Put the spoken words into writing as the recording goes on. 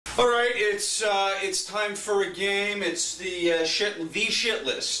it's time for a game. It's the shit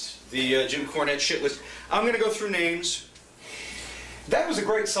list, the Jim Cornette shit list. I'm gonna go through names. That was a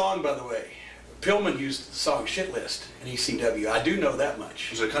great song, by the way. Pillman used the song "Shit List" in ECW. I do know that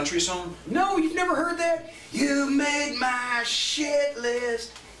much. Was it a country song? No, you've never heard that? You made my shit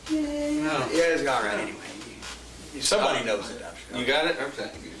list. Yeah, No. Yeah, it's all right anyway. Somebody knows it. I'm sure. You got it?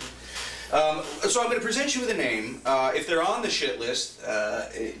 Okay. So I'm going to present you with a name. If they're on the shit list,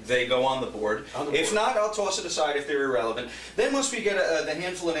 they go on the board. If not, I'll toss it aside if they're irrelevant. Then once we get the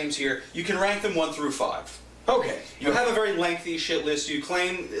handful of names here, you can rank them 1 through 5. Okay. You have a very lengthy shit list. You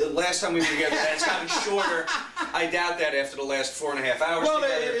claim last time we were together that's gotten shorter. I doubt that after the last 4.5 hours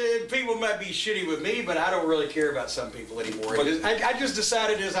Well, people might be shitty with me, but I don't really care about some people anymore. I just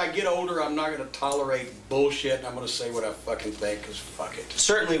decided as I get older, I'm not going to tolerate bullshit, and I'm going to say what I fucking think, because fuck it.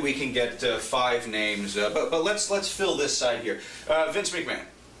 Certainly we can get 5 names, but let's fill this side here. Vince McMahon.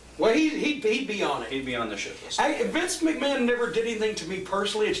 Well, he'd be on it. He'd be on the shit list. Vince McMahon never did anything to me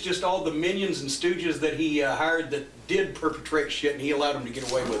personally. It's just all the minions and stooges that he hired that did perpetrate shit, and he allowed them to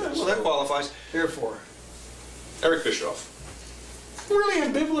get away with it. Well, that qualifies. Therefore, Eric Bischoff. I'm really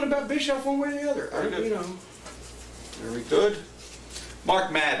ambivalent about Bischoff one way or the other. You know. Very good.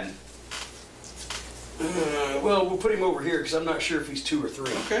 Mark Madden. Well, we'll put him over here because I'm not sure if he's 2 or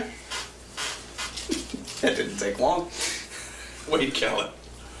 3. Okay. That didn't take long. Wade Keller.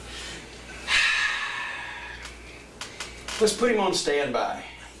 Let's put him on standby.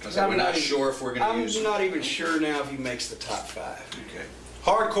 Because I'm not sure if we're going to use him. I'm not even sure now if he makes the top 5. Okay.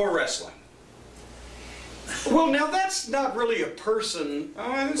 Hardcore wrestling. Well, now that's not really a person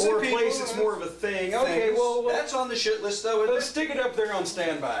or a place. It's more of a thing. Okay, well, that's on the shit list, though. Let's stick it up there on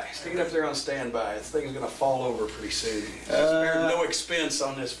standby. Stick it up there on standby. This thing's going to fall over pretty soon. There's no expense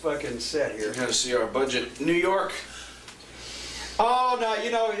on this fucking set here. We're going to see our budget. New York. Oh, no,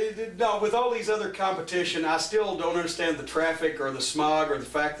 you know, no, with all these other competition, I still don't understand the traffic or the smog or the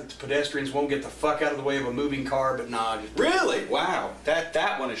fact that the pedestrians won't get the fuck out of the way of a moving car, but nah. Really? Wow.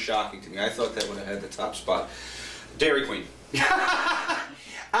 That one is shocking to me. I thought that would have had the top spot. Dairy Queen. I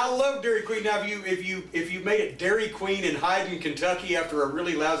love Dairy Queen. Now, if you made it Dairy Queen in Hyden, Kentucky after a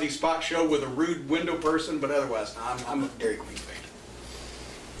really lousy spot show with a rude window person, but otherwise, I'm a Dairy Queen fan.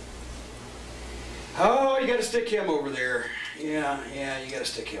 Oh, you got to stick him over there. Yeah, you got to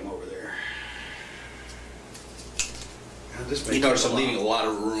stick him over there. You notice I'm leaving a lot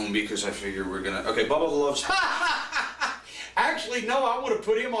of room because I figure we're gonna. Okay, Bubba the Love's. Actually, no, I want to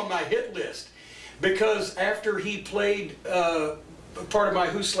put him on my hit list because after he played part of my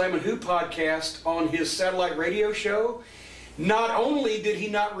Who Slammin' Who podcast on his satellite radio show, not only did he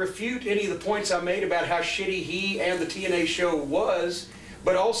not refute any of the points I made about how shitty he and the TNA show was,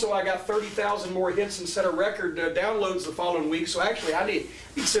 but also I got 30,000 more hits and set a record downloads the following week. So actually, I need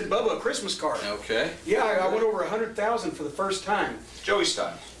to send Bubba a Christmas card. Okay. Yeah, I went over 100,000 for the first time. Joey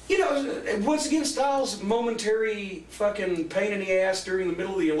Styles. You know, once again, Styles' momentary fucking pain in the ass during the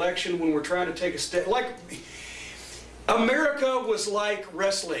middle of the election when we're trying to take a step. Like, America was like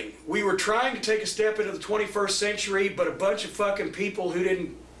wrestling. We were trying to take a step into the 21st century, but a bunch of fucking people who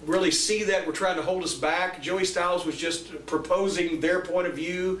didn't really see that were trying to hold us back. Joey Styles was just proposing their point of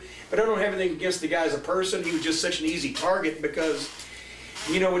view, but I don't have anything against the guy as a person. He was just such an easy target because,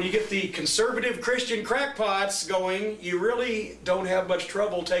 you know, when you get the conservative Christian crackpots going, you really don't have much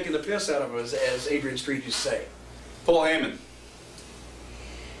trouble taking the piss out of them, as Adrian Street used to say. Paul Heyman.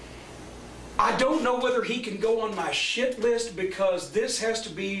 I don't know whether he can go on my shit list because this has to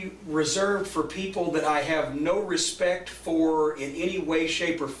be reserved for people that I have no respect for in any way,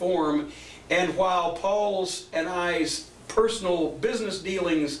 shape, or form. And while Paul's and I's personal business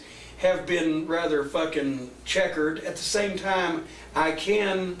dealings have been rather fucking checkered, at the same time, I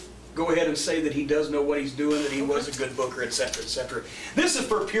can go ahead and say that he does know what he's doing, that he was a good booker, etc., etc. This is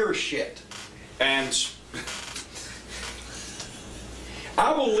for pure shit. And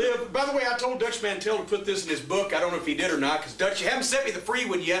I will live. By the way, I told Dutch Mantel to put this in his book. I don't know if he did or not, because Dutch, you haven't sent me the free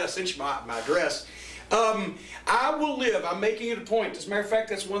one yet. I sent you my address. I will live. I'm making it a point. As a matter of fact,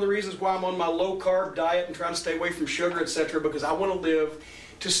 that's one of the reasons why I'm on my low-carb diet and trying to stay away from sugar, etc., because I want to live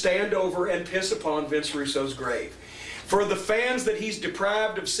to stand over and piss upon Vince Russo's grave. For the fans that he's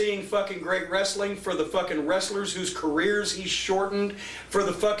deprived of seeing fucking great wrestling, for the fucking wrestlers whose careers he's shortened, for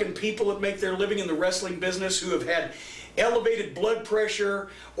the fucking people that make their living in the wrestling business who have had elevated blood pressure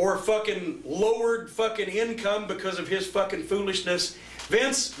or fucking lowered fucking income because of his fucking foolishness.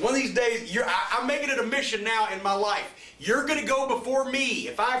 Vince, one of these days, I'm making it a mission now in my life. You're going to go before me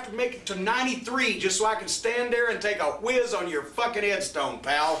if I have to make it to 93 just so I can stand there and take a whiz on your fucking headstone,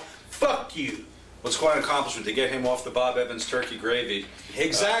 pal. Fuck you. Well, it's quite an accomplishment to get him off the Bob Evans turkey gravy.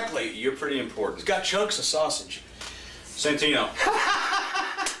 Exactly. You're pretty important. He's got chunks of sausage. Santino.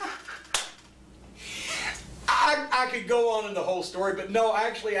 I could go on in the whole story, but no,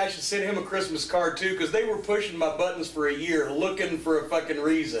 actually I should send him a Christmas card too, because they were pushing my buttons for a year looking for a fucking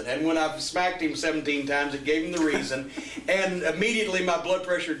reason. And when I smacked him 17 times, it gave him the reason. And immediately my blood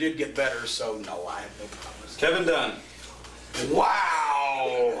pressure did get better, so no, I have no problems. Kevin Dunn.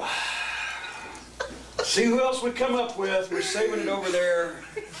 Wow. See who else we come up with. We're saving it over there.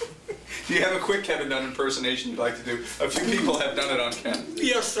 Do you have a quick Kevin Dunn impersonation you'd like to do? A few people have done it on Ken.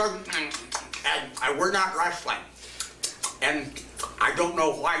 Yes, sir. And we're not wrestling. And I don't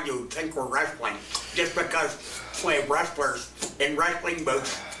know why you think we're wrestling. Just because we're wrestlers in wrestling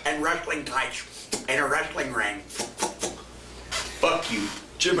boots and wrestling tights in a wrestling ring. Fuck you.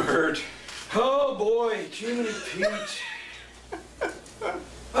 Jim Hurd. Oh boy, Jiminy Pete.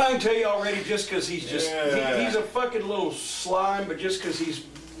 I can tell you already, just because he's just, he's a fucking little slime, but just because he's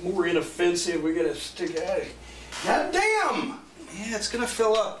more inoffensive, we gotta stick at it. God damn! Yeah, it's gonna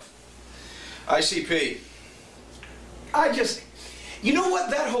fill up. ICP. You know what?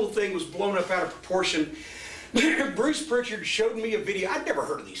 That whole thing was blown up out of proportion. Bruce Pritchard showed me a video. I'd never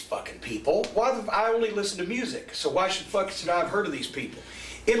heard of these fucking people. I only listen to music, so why should I have heard of these people?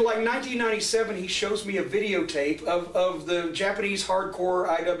 In like 1997, he shows me a videotape of the Japanese hardcore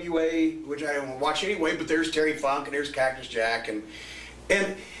IWA, which I don't watch anyway, but there's Terry Funk and there's Cactus Jack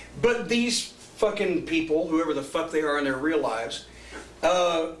but these fucking people, whoever the fuck they are in their real lives,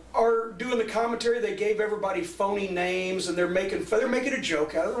 are doing the commentary. They gave everybody phony names, and they're making a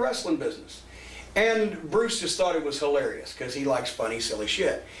joke out of the wrestling business. And Bruce just thought it was hilarious because he likes funny, silly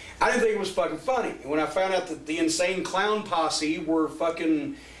shit. I didn't think it was fucking funny. When I found out that the Insane Clown Posse were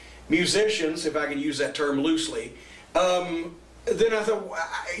fucking musicians, if I can use that term loosely, then I thought,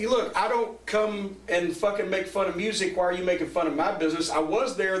 look, I don't come and fucking make fun of music. Why are you making fun of my business? I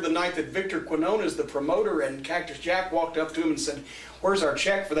was there the night that Victor Quinones, the promoter, and Cactus Jack walked up to him and said, "Where's our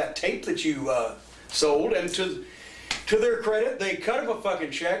check for that tape that you sold?" And to their credit, they cut him a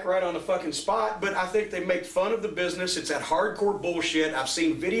fucking check right on the fucking spot, but I think they make fun of the business. It's that hardcore bullshit. I've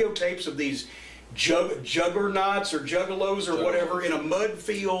seen videotapes of these juggernauts or juggalos or whatever in a mud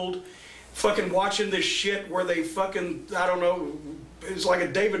field, fucking watching this shit where they fucking, I don't know, it's like a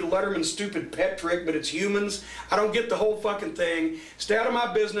David Letterman stupid pet trick, but it's humans. I don't get the whole fucking thing. Stay out of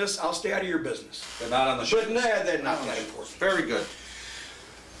my business, I'll stay out of your business. They're not on the show. But nah, they're not that important. Very good.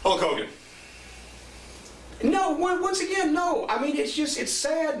 Hulk Hogan. No, once again, no. I mean, it's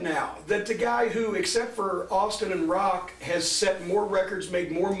sad now that the guy who, except for Austin and Rock, has set more records,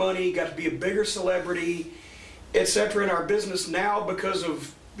 made more money, got to be a bigger celebrity, etc. in our business now because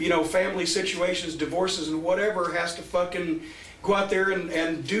of, family situations, divorces and whatever, has to fucking go out there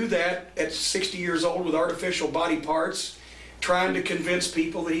and do that at 60 years old with artificial body parts, trying to convince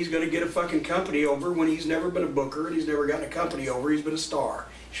people that he's going to get a fucking company over when he's never been a booker and he's never gotten a company over. He's been a star.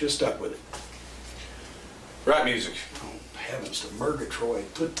 Should have stuck with it. Rap music. Oh, heavens to Murgatroyd.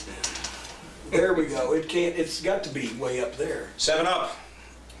 There we go. It's got to be way up there. 7 Up.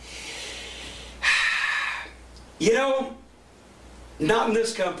 Not in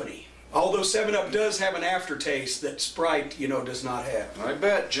this company. Although 7 Up does have an aftertaste that Sprite, does not have. I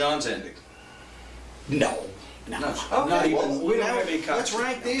bet. John's ending. No. Okay, Not even. Well, We don't have any let's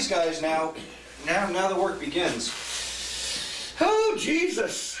rank these guys now. Now the work begins. Oh,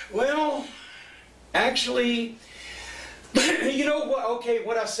 Jesus. Well, actually, you know what? Okay,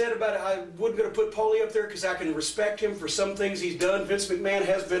 what I said about it, I wasn't going to put Paulie up there because I can respect him for some things he's done. Vince McMahon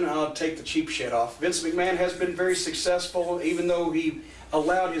has been, I'll take the cheap shit off. Vince McMahon has been very successful, even though he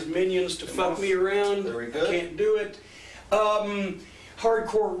allowed his minions to fuck me around. Very good. I can't do it.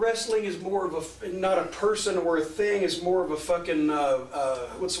 Hardcore wrestling is more of not a person or a thing, it's more of a fucking,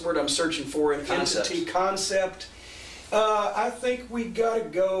 what's the word I'm searching for? An entity concept. I think we gotta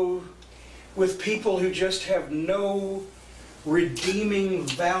go with people who just have no redeeming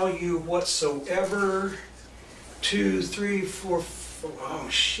value whatsoever. 2, 3, 4, 5. Oh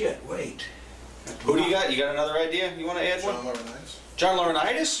shit, wait. Who do you got? You got another idea? You want to add one? John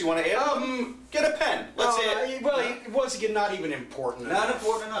Laurinaitis? You want to add get a pen. Let's add. Well, once again, not even important enough. Not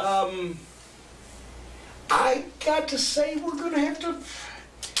important enough. I got to say we're gonna have to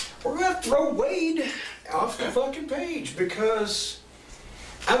throw Wade off the fucking page because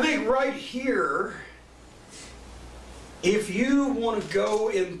I think right here, if you want to go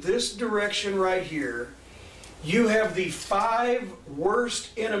in this direction right here, you have the 5 worst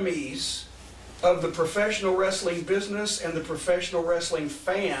enemies of the professional wrestling business and the professional wrestling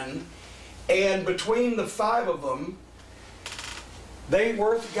fan, and between the 5 of them, they ain't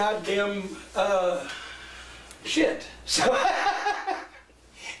worth goddamn shit. So,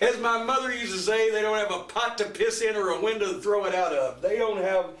 as my mother used to say, they don't have a pot to piss in or a window to throw it out of. They don't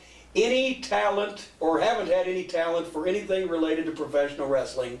have any talent or haven't had any talent for anything related to professional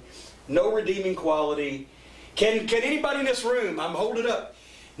wrestling. No redeeming quality. Can anybody in this room, I'm holding it up,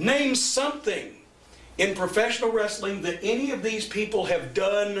 name something in professional wrestling that any of these people have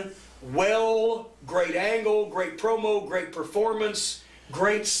done well? Great angle, great promo, great performance,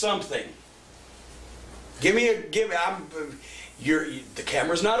 great something. The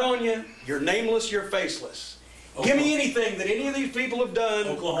camera's not on you. You're nameless, you're faceless. Oklahoma. Give me anything that any of these people have done.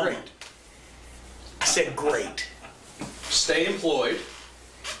 Oklahoma. Great. I said great. Stay employed.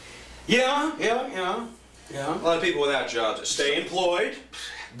 Yeah. A lot of people without jobs. Stay employed.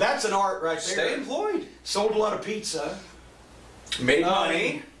 That's an art right there. Stay employed. Sold a lot of pizza. Made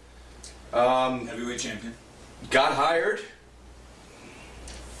money. Heavyweight champion. Got hired.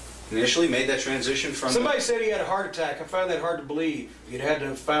 Initially made that transition from... Somebody said he had a heart attack. I find that hard to believe. You'd had to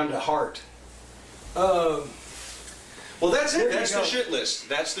have found a heart. Well, that's it. That's the go. shit list.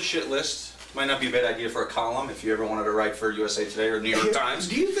 That's the shit list. Might not be a bad idea for a column if you ever wanted to write for USA Today or New York Times.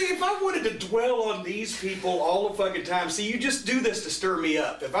 Do you think if I wanted to dwell on these people all the fucking time, see, you just do this to stir me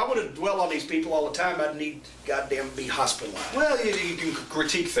up. If I wanted to dwell on these people all the time, I'd need goddamn be hospitalized. Well, you can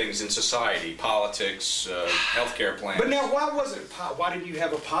critique things in society, politics, healthcare plans. But now, why didn't you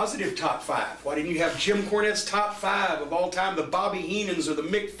have a positive top 5? Why didn't you have Jim Cornette's top 5 of all time, the Bobby Heenans or the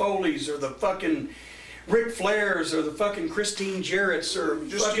Mick Foleys or the fucking Ric Flairs or the fucking Christine Jarrett's or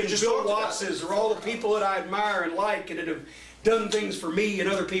fucking Bill Wattses or all the people that I admire and like and that have done things for me and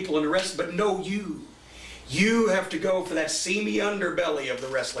other people and the rest, but no you. You have to go for that seamy underbelly of the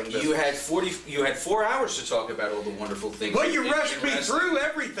wrestling business. You had 4 hours to talk about all the wonderful things. Well, you rushed me through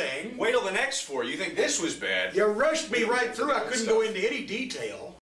everything. Wait till the next 4. You think this was bad? You rushed me right through. I couldn't go into any detail.